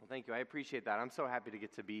Thank you. I appreciate that. I'm so happy to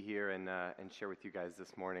get to be here and share with you guys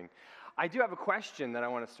this morning. I do have a question that I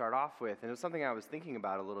want to start off with, and it was something I was thinking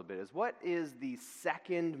about a little bit, is what is the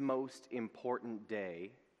second most important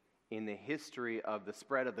day in the history of the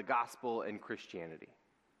spread of the gospel and Christianity?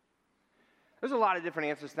 There's a lot of different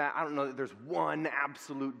answers to that. I don't know that there's one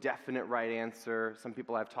absolute definite right answer. Some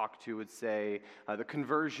people I've talked to would say the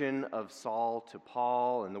conversion of Saul to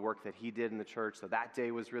Paul and the work that he did in the church, so that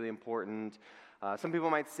day was really important. Some people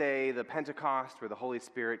might say the Pentecost, where the Holy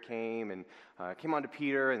Spirit came and came onto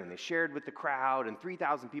Peter, and then they shared with the crowd, and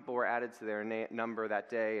 3,000 people were added to their number that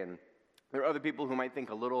day. And there are other people who might think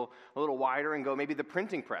a little wider and go, maybe the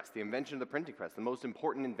printing press, the invention of the printing press, the most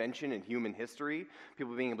important invention in human history,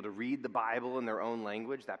 people being able to read the Bible in their own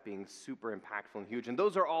language, that being super impactful and huge. And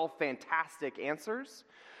those are all fantastic answers,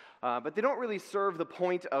 but they don't really serve the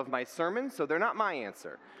point of my sermon, so they're not my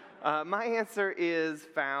answer. My answer is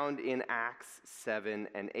found in Acts 7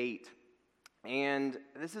 and 8. And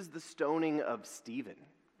this is the stoning of Stephen,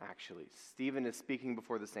 actually. Stephen is speaking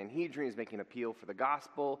before the Sanhedrin. He's making an appeal for the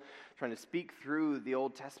gospel, trying to speak through the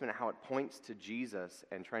Old Testament, how it points to Jesus,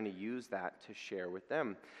 and trying to use that to share with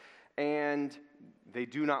them. And they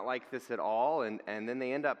do not like this at all, and then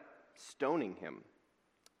they end up stoning him.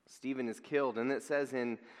 Stephen is killed, and it says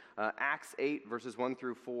in Acts 8, verses 1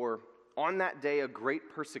 through 4, "On that day, a great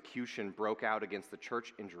persecution broke out against the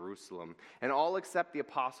church in Jerusalem, and all except the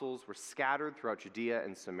apostles were scattered throughout Judea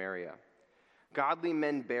and Samaria. Godly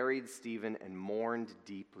men buried Stephen and mourned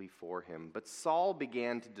deeply for him. But Saul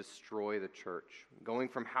began to destroy the church. Going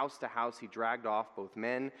from house to house, he dragged off both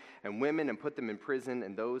men and women and put them in prison,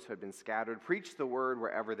 and those who had been scattered preached the word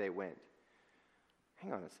wherever they went."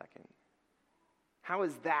 Hang on a second. How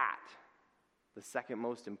is that the second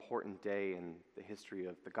most important day in the history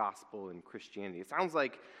of the gospel and Christianity? It sounds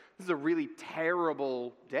like this is a really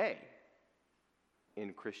terrible day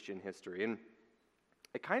in Christian history, and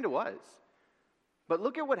it kind of was. But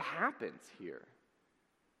look at what happens here.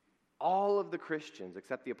 All of the Christians,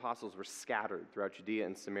 except the apostles, were scattered throughout Judea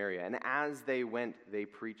and Samaria, and as they went, they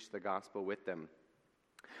preached the gospel with them.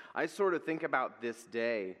 I sort of think about this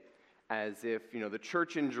day as if, the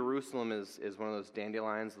church in Jerusalem is one of those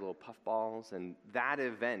dandelions, the little puffballs, and that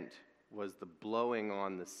event was the blowing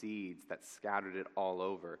on the seeds that scattered it all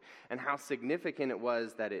over, and how significant it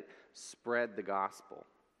was that it spread the gospel.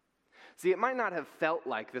 See, it might not have felt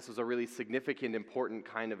like this was a really significant, important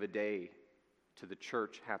kind of a day to the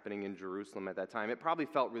church happening in Jerusalem at that time. It probably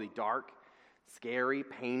felt really dark, scary,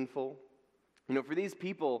 painful. For these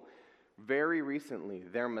people, very recently,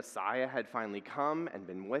 their Messiah had finally come and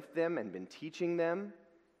been with them and been teaching them,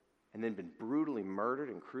 and then been brutally murdered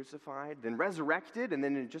and crucified, then resurrected, and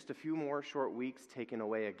then in just a few more short weeks, taken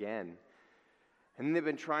away again. And then they've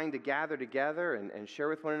been trying to gather together and share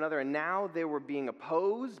with one another, and now they were being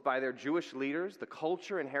opposed by their Jewish leaders, the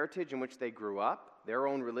culture and heritage in which they grew up, their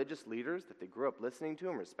own religious leaders that they grew up listening to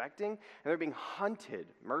and respecting, and they're being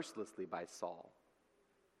hunted mercilessly by Saul.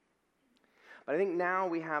 But I think now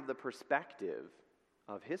we have the perspective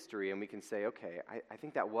of history, and we can say, okay, I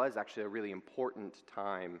think that was actually a really important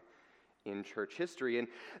time in church history. And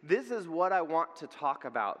this is what I want to talk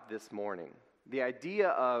about this morning. The idea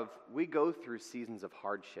of we go through seasons of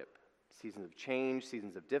hardship, seasons of change,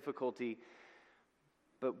 seasons of difficulty,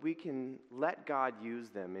 but we can let God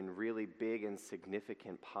use them in really big and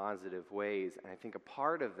significant positive ways. And I think a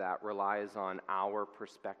part of that relies on our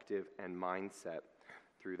perspective and mindset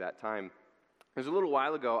through that time. There's a little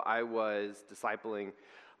while ago, I was discipling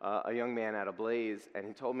a young man at a Blaze, and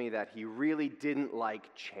he told me that he really didn't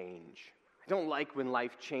like change. I don't like when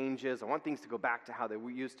life changes. I want things to go back to how they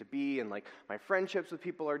used to be, and my friendships with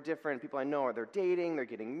people are different. People I know they're dating, they're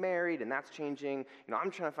getting married, and that's changing.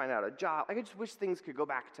 I'm trying to find out a job. I just wish things could go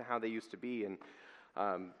back to how they used to be, and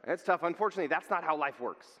it's tough. Unfortunately, that's not how life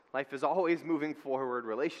works. Life is always moving forward.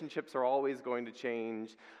 Relationships are always going to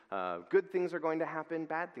change. Good things are going to happen.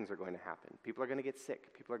 Bad things are going to happen. People are going to get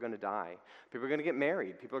sick. People are going to die. People are going to get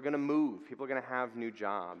married. People are going to move. People are going to have new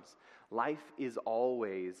jobs. Life is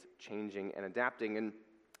always changing and adapting. And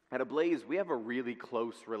at a Blaze, we have a really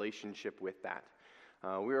close relationship with that.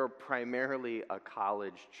 We are primarily a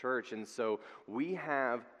college church, and so we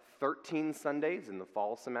have 13 Sundays in the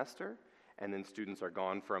fall semester, and then students are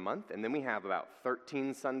gone for a month, and then we have about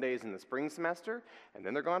 13 Sundays in the spring semester, and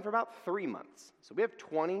then they're gone for about 3 months. So we have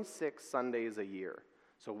 26 Sundays a year.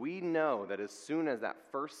 So we know that as soon as that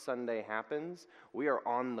first Sunday happens, we are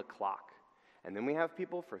on the clock. And then we have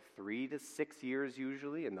people for 3 to 6 years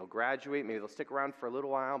usually, and they'll graduate, maybe they'll stick around for a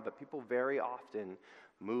little while, but people very often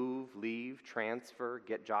move, leave, transfer,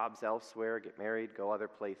 get jobs elsewhere, get married, go other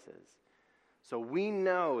places. So we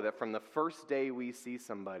know that from the first day we see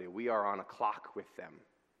somebody, we are on a clock with them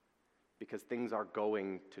because things are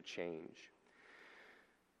going to change.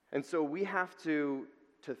 And so we have to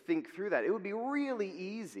think through that. It would be really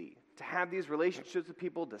easy to have these relationships with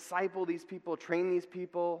people, disciple these people, train these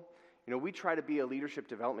people. We try to be a leadership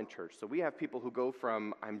development church. So we have people who go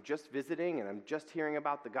from I'm just visiting and I'm just hearing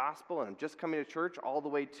about the gospel and I'm just coming to church all the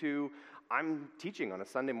way to I'm teaching on a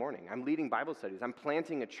Sunday morning. I'm leading Bible studies. I'm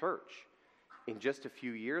planting a church in just a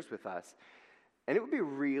few years with us. And it would be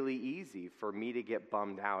really easy for me to get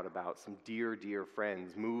bummed out about some dear, dear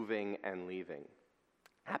friends moving and leaving.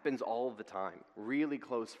 Happens all the time. Really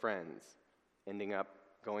close friends ending up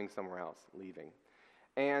going somewhere else, leaving.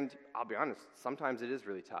 And I'll be honest, sometimes it is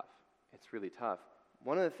really tough. It's really tough.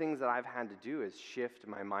 One of the things that I've had to do is shift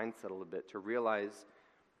my mindset a little bit to realize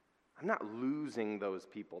I'm not losing those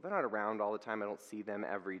people. They're not around all the time. I don't see them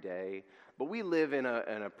every day. But we live in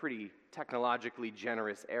a pretty technologically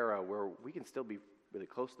generous era where we can still be really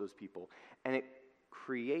close to those people. And it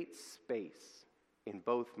creates space in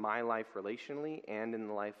both my life relationally and in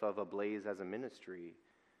the life of Ablaze as a ministry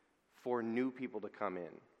for new people to come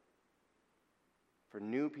in. For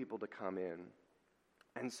new people to come in.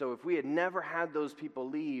 And so if we had never had those people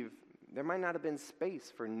leave, there might not have been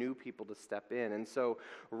space for new people to step in. And so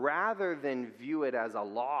rather than view it as a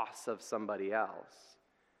loss of somebody else,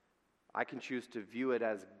 I can choose to view it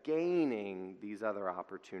as gaining these other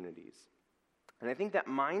opportunities. And I think that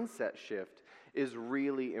mindset shift is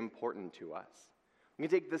really important to us. We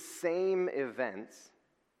can take the same events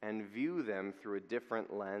and view them through a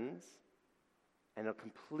different lens, and it'll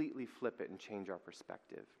completely flip it and change our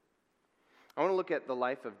perspective. I want to look at the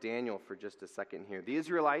life of Daniel for just a second here. The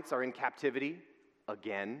Israelites are in captivity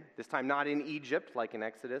again, this time not in Egypt like in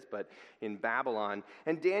Exodus, but in Babylon.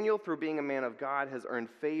 And Daniel, through being a man of God, has earned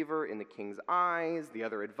favor in the king's eyes. The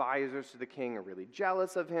other advisors to the king are really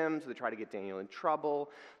jealous of him, so they try to get Daniel in trouble.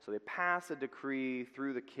 So they pass a decree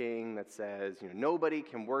through the king that says, nobody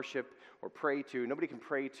can worship or pray to, nobody can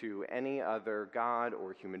pray to any other god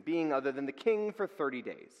or human being other than the king for 30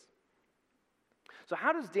 days. So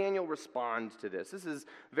how does Daniel respond to this? This is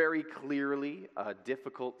very clearly a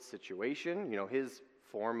difficult situation. His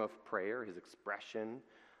form of prayer, his expression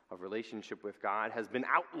of relationship with God has been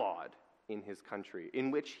outlawed in his country, in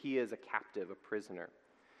which he is a captive, a prisoner.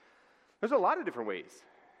 There's a lot of different ways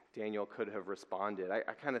Daniel could have responded.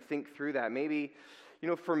 I kind of think through that. Maybe,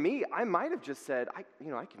 for me, I might have just said, I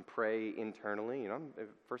can pray internally. I'm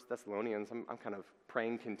 1 Thessalonians, I'm kind of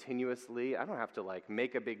praying continuously. I don't have to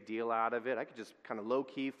make a big deal out of it. I could just kind of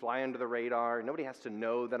low-key fly under the radar. Nobody has to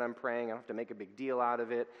know that I'm praying. I don't have to make a big deal out of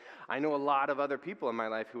it. I know a lot of other people in my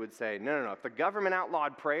life who would say, no. If the government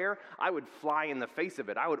outlawed prayer, I would fly in the face of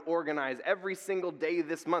it. I would organize every single day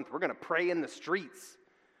this month. We're going to pray in the streets.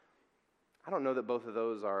 I don't know that both of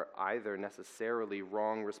those are either necessarily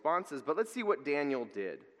wrong responses, but let's see what Daniel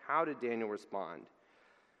did. How did Daniel respond?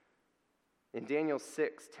 In Daniel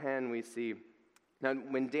 6:10, we see, now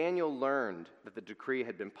when Daniel learned that the decree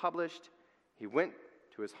had been published, he went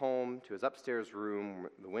to his home, to his upstairs room.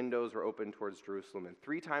 The windows were open towards Jerusalem, and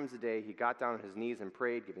 3 times a day he got down on his knees and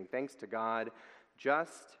prayed, giving thanks to God,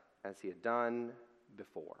 just as he had done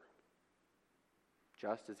before.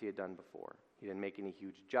 Just as he had done before. He didn't make any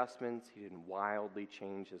huge adjustments. He didn't wildly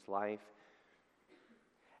change his life.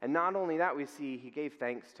 And not only that, we see he gave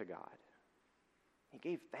thanks to God. He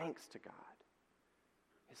gave thanks to God.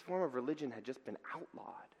 His form of religion had just been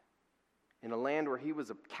outlawed in a land where he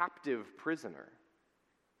was a captive prisoner.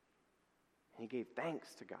 And he gave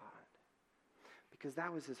thanks to God because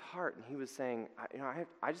that was his heart. And he was saying,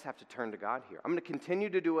 I just have to turn to God here. I'm going to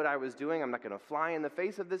continue to do what I was doing. I'm not going to fly in the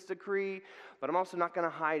face of this decree, but I'm also not going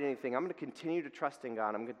to hide anything. I'm going to continue to trust in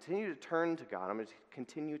God. I'm going to continue to turn to God. I'm going to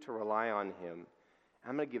continue to rely on him.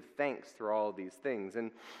 I'm going to give thanks through all of these things.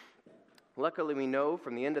 And luckily, we know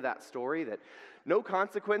from the end of that story that no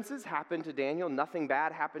consequences happened to Daniel. Nothing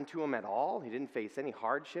bad happened to him at all. He didn't face any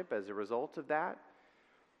hardship as a result of that.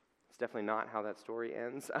 It's definitely not how that story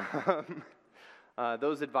ends.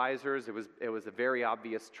 Those advisors, it was a very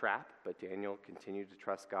obvious trap, but Daniel continued to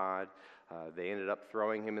trust God. They ended up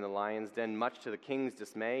throwing him in the lion's den, much to the king's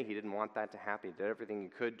dismay. He didn't want that to happen. He did everything he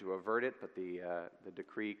could to avert it, but the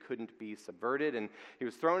decree couldn't be subverted, and he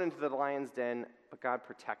was thrown into the lion's den, but God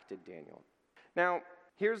protected Daniel. Now,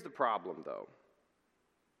 here's the problem, though.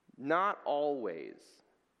 Not always,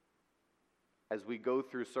 as we go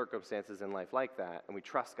through circumstances in life like that, and we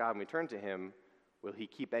trust God and we turn to him, will he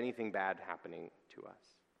keep anything bad happening to us?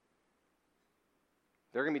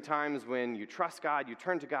 There are going to be times when you trust God, you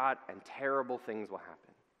turn to God, and terrible things will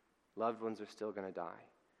happen. Loved ones are still going to die.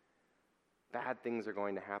 bad things are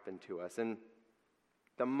going to happen to us. And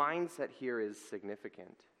the mindset here is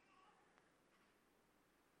significant.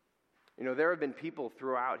 You know, there have been people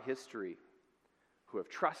throughout history who have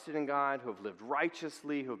trusted in God, who have lived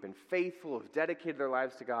righteously, who have been faithful, who have dedicated their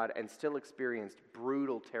lives to God, and still experienced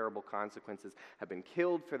brutal, terrible consequences, have been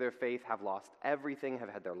killed for their faith, have lost everything, have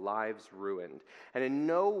had their lives ruined. And in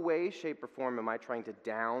no way, shape, or form am I trying to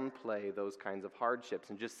downplay those kinds of hardships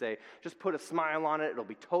and just say, just put a smile on it, it'll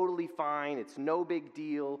be totally fine, it's no big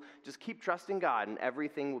deal, just keep trusting God and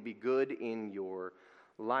everything will be good in your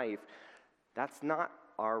life. That's not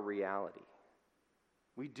our reality.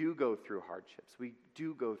 We do go through hardships. We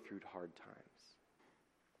do go through hard times.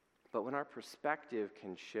 But when our perspective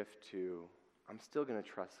can shift to, I'm still going to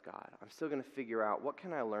trust God. I'm still going to figure out, what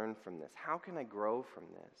can I learn from this? How can I grow from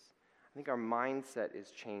this? I think our mindset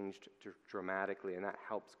is changed dramatically, and that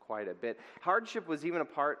helps quite a bit. Hardship was even a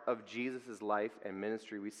part of Jesus' life and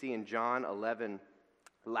ministry. We see in John 11,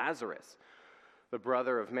 Lazarus, the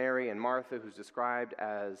brother of Mary and Martha, who's described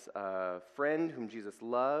as a friend whom Jesus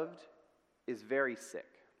loved, is very sick.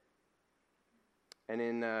 And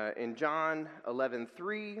in John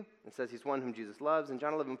 11:3, it says he's one whom Jesus loves. In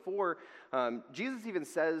John 11:4, Jesus even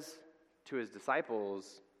says to his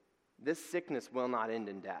disciples, this sickness will not end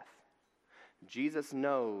in death. Jesus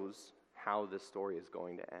knows how this story is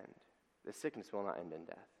going to end. This sickness will not end in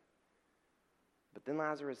death. But then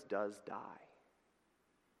Lazarus does die.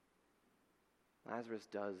 Lazarus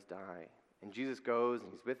does die. And Jesus goes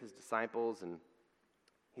and he's with his disciples and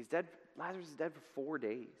he's dead. Lazarus is dead for 4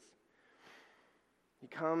 days. He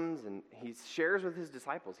comes and he shares with his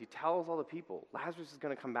disciples. He tells all the people, Lazarus is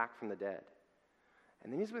going to come back from the dead.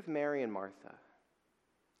 And then he's with Mary and Martha.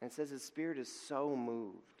 And it says his spirit is so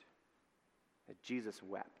moved that Jesus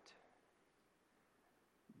wept.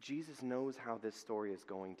 Jesus knows how this story is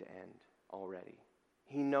going to end already.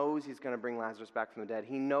 He knows he's going to bring Lazarus back from the dead.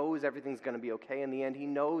 He knows everything's going to be okay in the end. He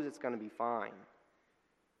knows it's going to be fine.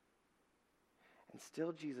 And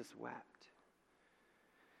still Jesus wept.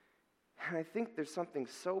 And I think there's something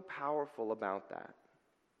so powerful about that,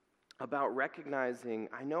 about recognizing,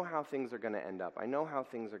 I know how things are going to end up. I know how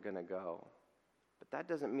things are going to go. But that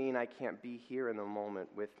doesn't mean I can't be here in the moment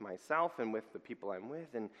with myself and with the people I'm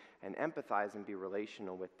with and empathize and be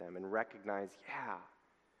relational with them and recognize, yeah,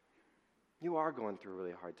 you are going through a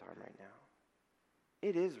really hard time right now.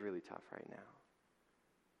 It is really tough right now.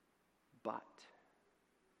 But,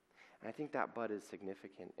 and I think that but is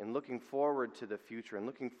significant in looking forward to the future and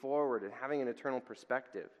looking forward and having an eternal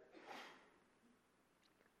perspective.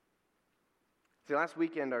 See, last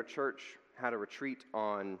weekend our church had a retreat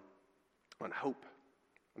on hope,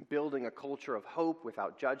 on building a culture of hope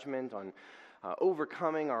without judgment, on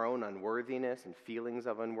overcoming our own unworthiness and feelings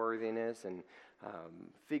of unworthiness, and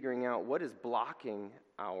figuring out what is blocking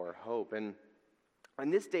our hope. And in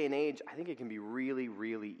this day and age, I think it can be really,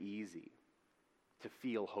 really easy to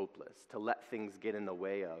feel hopeless, to let things get in the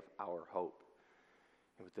way of our hope.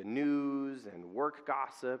 And with the news and work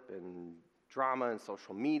gossip and drama and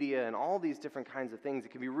social media and all these different kinds of things,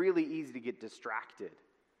 it can be really easy to get distracted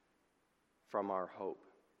from our hope.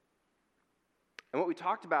 And what we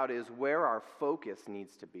talked about is where our focus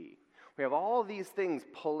needs to be. We have all these things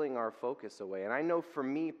pulling our focus away. And I know for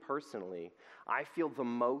me personally, I feel the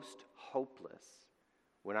most hopeless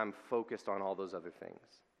when I'm focused on all those other things.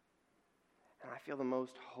 And I feel the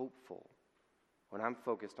most hopeful when I'm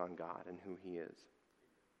focused on God and who He is.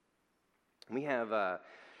 And we have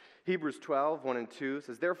Hebrews 12, 1 and 2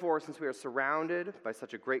 says, therefore, since we are surrounded by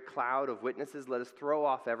such a great cloud of witnesses, let us throw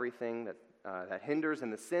off everything that hinders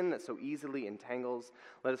and the sin that so easily entangles.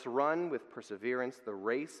 Let us run with perseverance the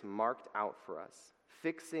race marked out for us,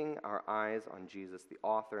 fixing our eyes on Jesus, the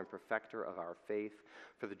author and perfecter of our faith.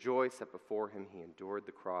 For the joy set before him, he endured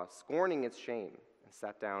the cross, scorning its shame, and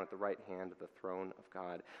sat down at the right hand of the throne of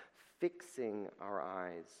God, fixing our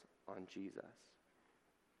eyes on Jesus.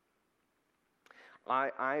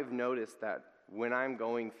 I've noticed that when I'm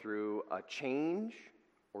going through a change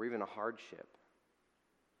or even a hardship,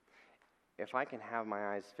 if I can have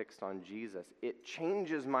my eyes fixed on Jesus, it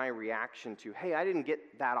changes my reaction to, hey, I didn't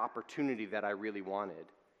get that opportunity that I really wanted.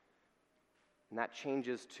 And that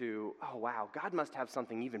changes to, oh, wow, God must have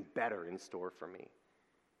something even better in store for me.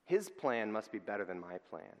 His plan must be better than my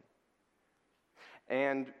plan.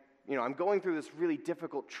 And, I'm going through this really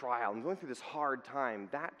difficult trial. I'm going through this hard time.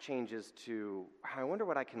 That changes to, I wonder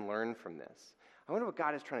what I can learn from this. I wonder what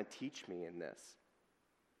God is trying to teach me in this.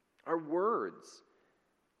 Our words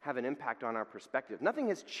have an impact on our perspective. Nothing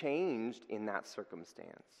has changed in that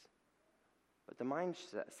circumstance, but the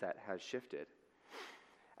mindset has shifted.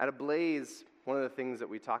 At Ablaze, one of the things that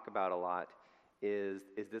we talk about a lot is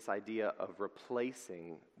this idea of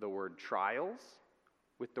replacing the word trials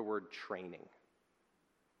with the word training.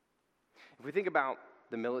 If we think about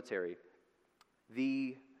the military,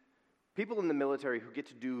 the people in the military who get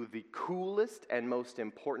to do the coolest and most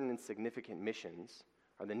important and significant missions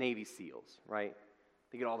are the Navy SEALs, right?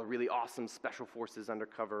 They get all the really awesome special forces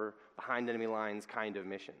undercover, behind enemy lines kind of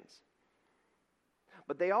missions.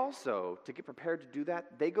 But they also, to get prepared to do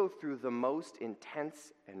that, they go through the most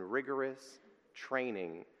intense and rigorous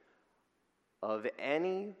training of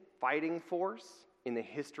any fighting force in the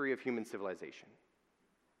history of human civilization.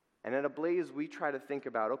 And at Ablaze, we try to think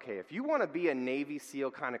about, okay, if you want to be a Navy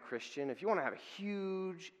SEAL kind of Christian, if you want to have a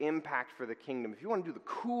huge impact for the kingdom, if you want to do the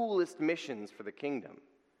coolest missions for the kingdom,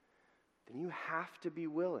 then you have to be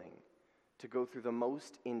willing to go through the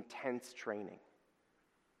most intense training.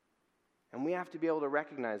 And we have to be able to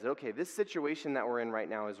recognize that, okay, this situation that we're in right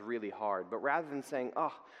now is really hard, but rather than saying,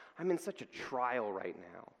 oh, I'm in such a trial right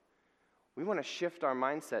now, we want to shift our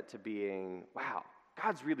mindset to being, wow,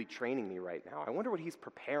 God's really training me right now. I wonder what he's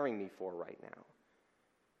preparing me for right now.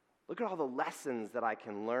 Look at all the lessons that I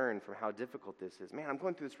can learn from how difficult this is. Man, I'm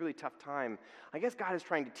going through this really tough time. I guess God is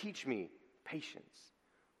trying to teach me patience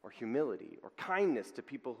or humility or kindness to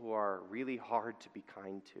people who are really hard to be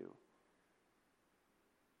kind to.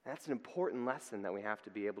 That's an important lesson that we have to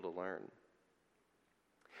be able to learn.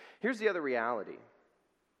 Here's the other reality.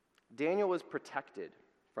 Daniel was protected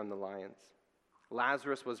from the lions.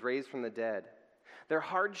 Lazarus was raised from the dead. Their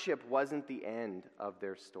hardship wasn't the end of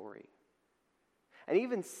their story. And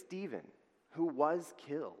even Stephen, who was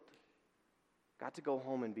killed, got to go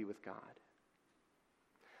home and be with God.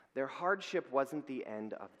 Their hardship wasn't the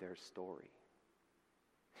end of their story.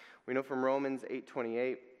 We know from Romans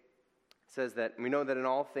 8:28, it says that we know that in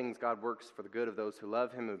all things God works for the good of those who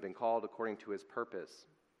love him, who have been called according to his purpose.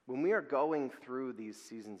 When we are going through these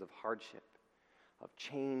seasons of hardship, of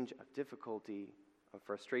change, of difficulty, of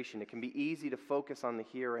frustration, it can be easy to focus on the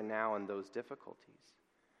here and now and those difficulties.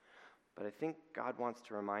 But I think God wants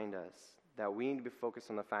to remind us that we need to be focused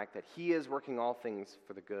on the fact that he is working all things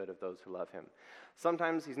for the good of those who love him.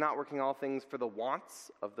 Sometimes he's not working all things for the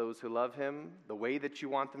wants of those who love him, the way that you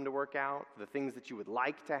want them to work out, the things that you would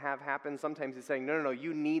like to have happen. Sometimes he's saying, no,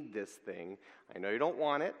 you need this thing. I know you don't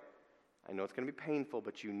want it. I know it's going to be painful,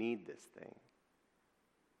 but you need this thing.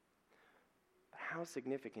 But how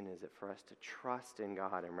significant is it for us to trust in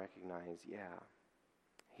God and recognize, yeah,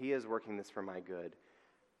 he is working this for my good.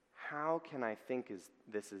 How can I think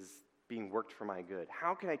this is being worked for my good?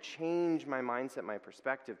 How can I change my mindset, my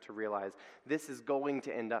perspective to realize this is going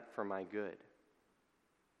to end up for my good?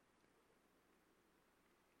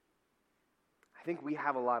 I think we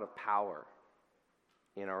have a lot of power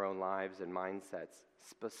in our own lives and mindsets,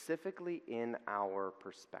 specifically in our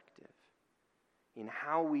perspective, in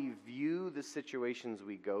how we view the situations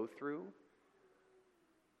we go through.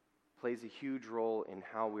 Plays a huge role in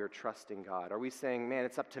how we're trusting God. Are we saying, man,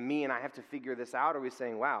 it's up to me and I have to figure this out? Or are we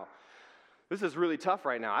saying, wow, this is really tough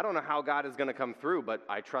right now. I don't know how God is going to come through, but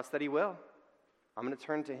I trust that he will. I'm going to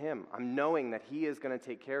turn to him. I'm knowing that he is going to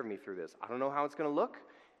take care of me through this. I don't know how it's going to look.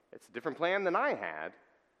 It's a different plan than I had.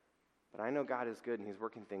 But I know God is good and he's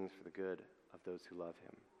working things for the good of those who love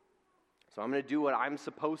him. So I'm going to do what I'm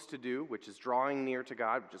supposed to do, which is drawing near to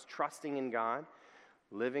God, which is trusting in God,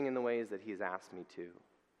 living in the ways that he's asked me to.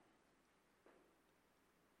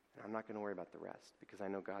 And I'm not going to worry about the rest because I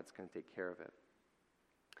know God's going to take care of it.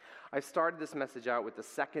 I started this message out with the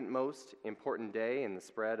second most important day in the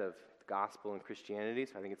spread of the gospel and Christianity,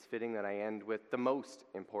 so I think it's fitting that I end with the most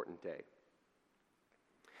important day.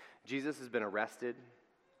 Jesus has been arrested,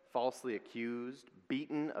 falsely accused,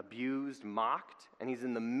 beaten, abused, mocked, and he's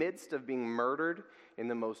in the midst of being murdered in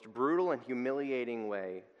the most brutal and humiliating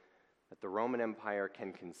way that the Roman Empire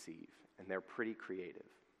can conceive, and they're pretty creative.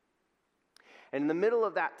 And in the middle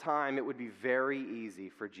of that time, it would be very easy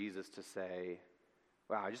for Jesus to say,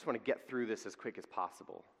 wow, I just want to get through this as quick as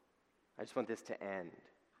possible. I just want this to end.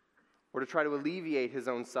 Or to try to alleviate his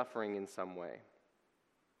own suffering in some way.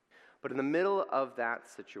 But in the middle of that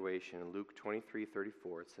situation, in Luke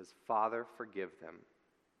 23:34, it says, Father, forgive them,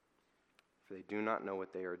 for they do not know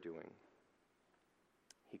what they are doing.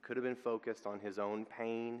 He could have been focused on his own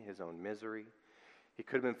pain, his own misery. He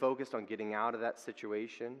could have been focused on getting out of that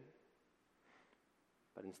situation.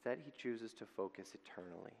 But instead, he chooses to focus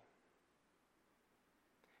eternally.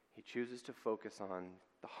 He chooses to focus on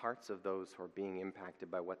the hearts of those who are being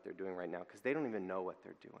impacted by what they're doing right now, because they don't even know what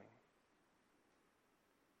they're doing.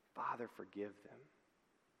 Father, forgive them.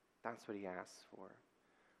 That's what he asks for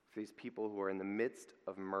these people who are in the midst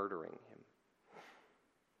of murdering him.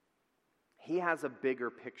 He has a bigger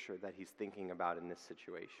picture that he's thinking about in this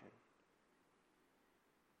situation.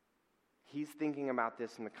 He's thinking about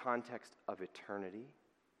this in the context of eternity,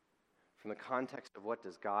 from the context of what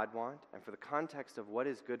does God want, and for the context of what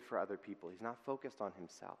is good for other people. He's not focused on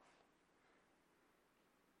himself.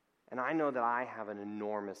 And I know that I have an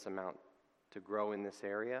enormous amount to grow in this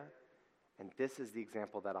area, and this is the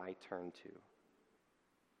example that I turn to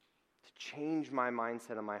change my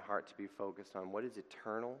mindset and my heart to be focused on what is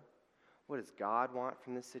eternal, what does God want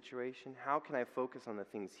from this situation, how can I focus on the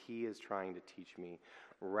things he is trying to teach me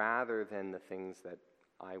rather than the things that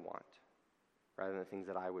I want, rather than the things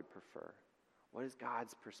that I would prefer. What is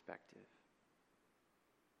God's perspective?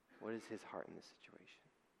 What is his heart in this situation?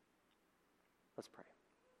 Let's pray.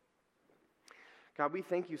 God, we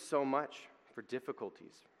thank you so much for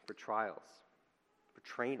difficulties, for trials, for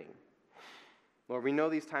training. Lord, we know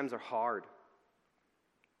these times are hard,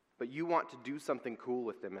 but you want to do something cool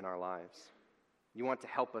with them in our lives. You want to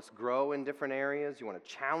help us grow in different areas. You want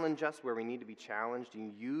to challenge us where we need to be challenged,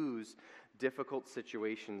 and use difficult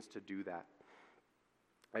situations to do that.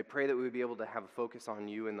 I pray that we would be able to have a focus on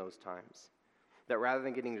you in those times. That rather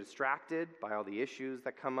than getting distracted by all the issues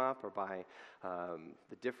that come up or by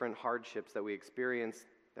the different hardships that we experience,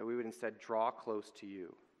 that we would instead draw close to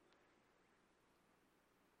you.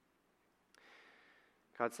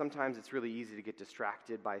 God, sometimes it's really easy to get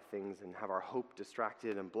distracted by things and have our hope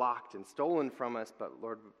distracted and blocked and stolen from us, but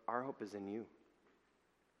Lord, our hope is in you.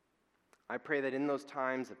 I pray that in those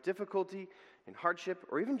times of difficulty and hardship,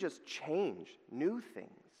 or even just change, new things,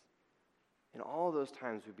 in all those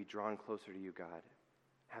times we'd be drawn closer to you, God.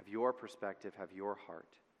 Have your perspective, have your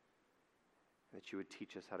heart, that you would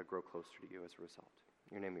teach us how to grow closer to you as a result.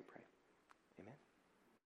 In your name we pray. Amen.